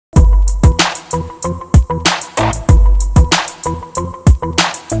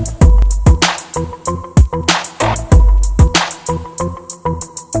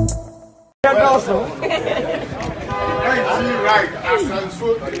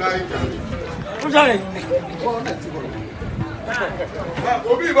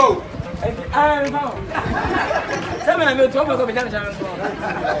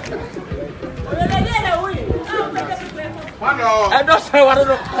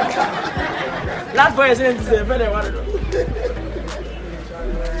Last boy is in the same.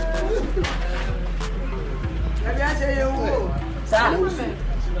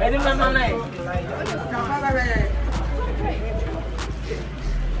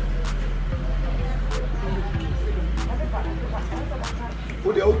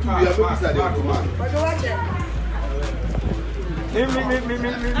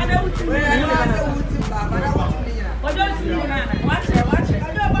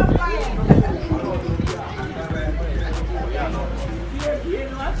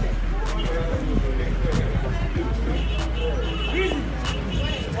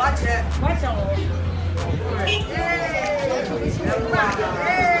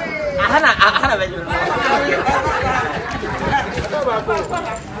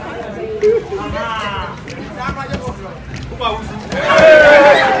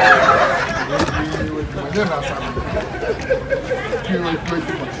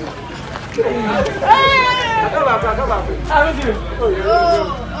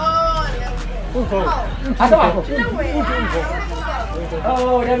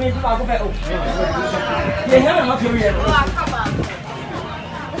 Oh, that means I'll go back.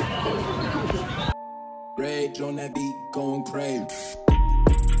 Rage on that beat, going crazy.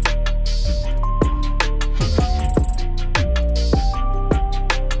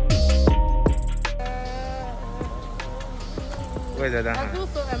 I feel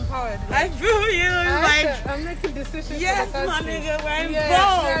so empowered. I feel you. I'm making decisions. Yes, my nigga,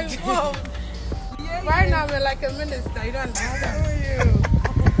 we're involved. Right now, we're like a minister. You don't understand.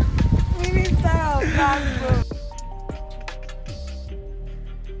 We need to help, bro.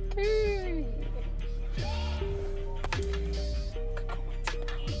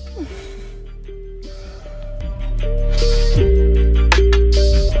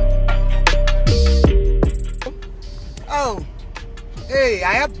 Oh, hey,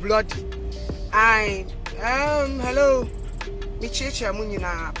 I have blood. Hello, Michecha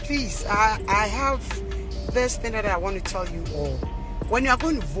Munina. Please, I have this thing that I want to tell you all. When you are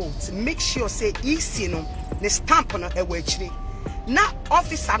going to vote, make sure say easy no, the stamp on a wedge. Now,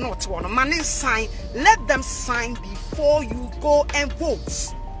 officer not one man sign. Let them sign before you go and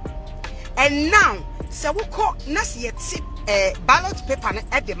vote. And now, so we call nasi ballot paper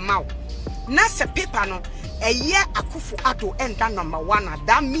at the mouth. Nasi paper no. A year akufo-addo and that number one.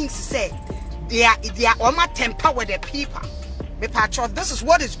 That means say they are on my temper with the people. This is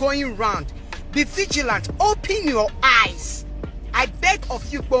what is going around. Be vigilant. Open your eyes. I beg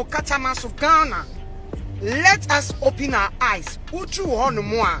of you, Katamas of Ghana. Let us open our eyes.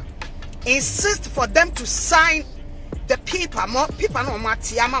 Insist for them to sign the paper. More people no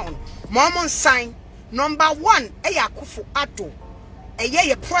matiama. Momon sign number one. Akufo-addo. A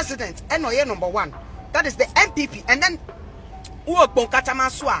year president. And number one. That is the MPP, and then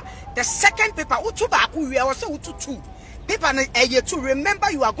the second paper, we are also two. Paper to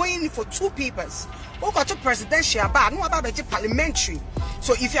remember you are going in for two papers. Who got to presidential bar, no about the parliamentary.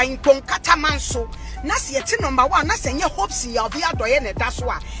 So if you are in Bonkatamanso, Nasi number one, Nasi your hopes you are the that's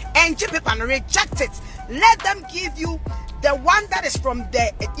why. And paper reject it. Let them give you the one that is from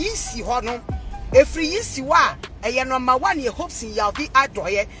the EC Hono. Every Yisiwa, a number one, your hopes in Yavi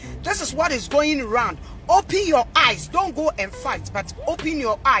Adoye. This is what is going around. Open your eyes. Don't go and fight, but open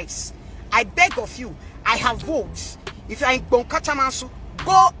your eyes. I beg of you. I have votes. If you are in Bonkatamanso,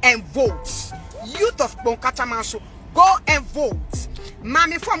 go and vote. Youth of Bonkatamanso, go and vote.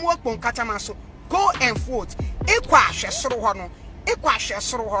 Mami from work Bonkatamanso, go and vote. Equashe Srohono, Equashe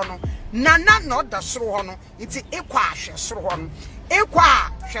Srohono, Nana not the Srohono, it's Equashe Srohono.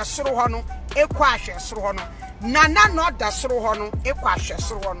 Ekwa shesrohono, ekwa shesrohono. Nana not da srohono, ekwa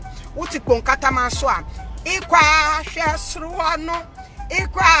shesrohono. Uti Bonkatamanso a ekwa shesrohono,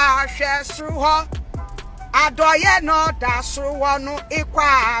 ekwa shesroho. Adoye no da srohono,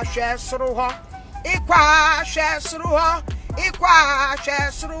 ekwa shesroho. Ekwa shesroho, ekwa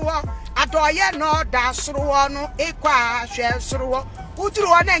shesroho. Adoye no da srohono, ekwa shesroho. Uti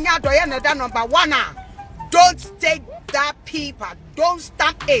ruone nya adoye no da number one. Don't take that paper. Don't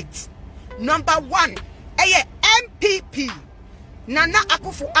stamp it. Number one, MPP. Nana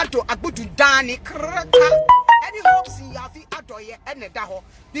akufo-addo abudu dani kraka. any hopes in Yafi Adoye and Daho.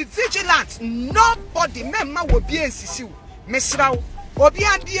 Be vigilant. Nobody, memma will be in Sisiu. Mesrao,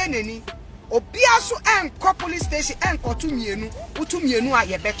 Obia Bieneni, Obiasu and police station and Kotumienu, Utumienu are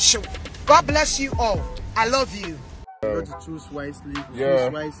your bet show. God bless you all. I love you. You got to choose wisely. Yeah,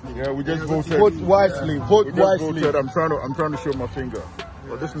 choose wisely. Yeah, we just voted. Vote wisely. Vote wisely. Voted. I'm trying to show my finger.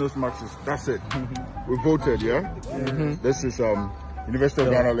 But this nose max is, that's it. We voted, yeah? This is University of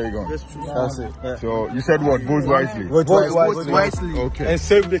Ghana, Legon. That's it. Yeah. So you said what? Vote wisely. Vote wisely. Okay. And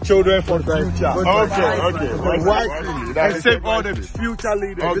save the children for the future. Okay. Vote wisely. And save all the future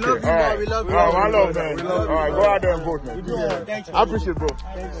leaders. Okay. We love you, man. We love you. I love, man. All right, go out there and vote, man. Yeah. Thank you. I appreciate it, bro.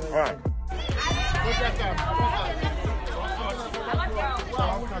 All right.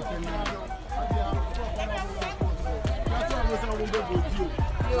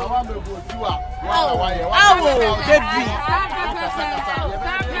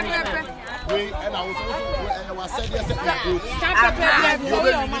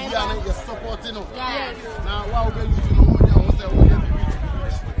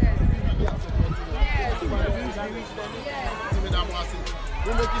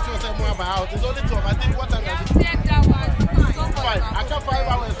 We make it yourself more about. It's only 12. I think what time is it? 5. I can't 5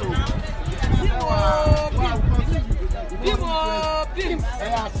 hours.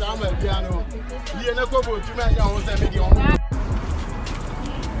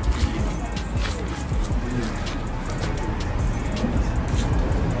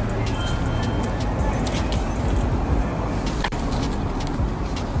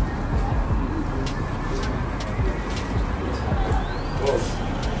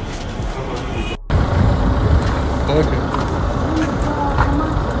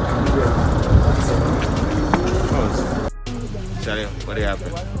 What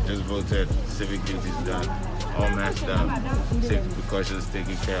happened? Just voted, civic duties done, all matched up, safety precautions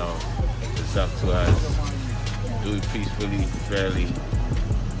taken care of. It's up to us. Do it peacefully, fairly.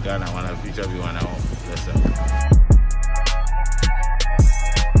 Ghana, one of future, we want our own. That's it.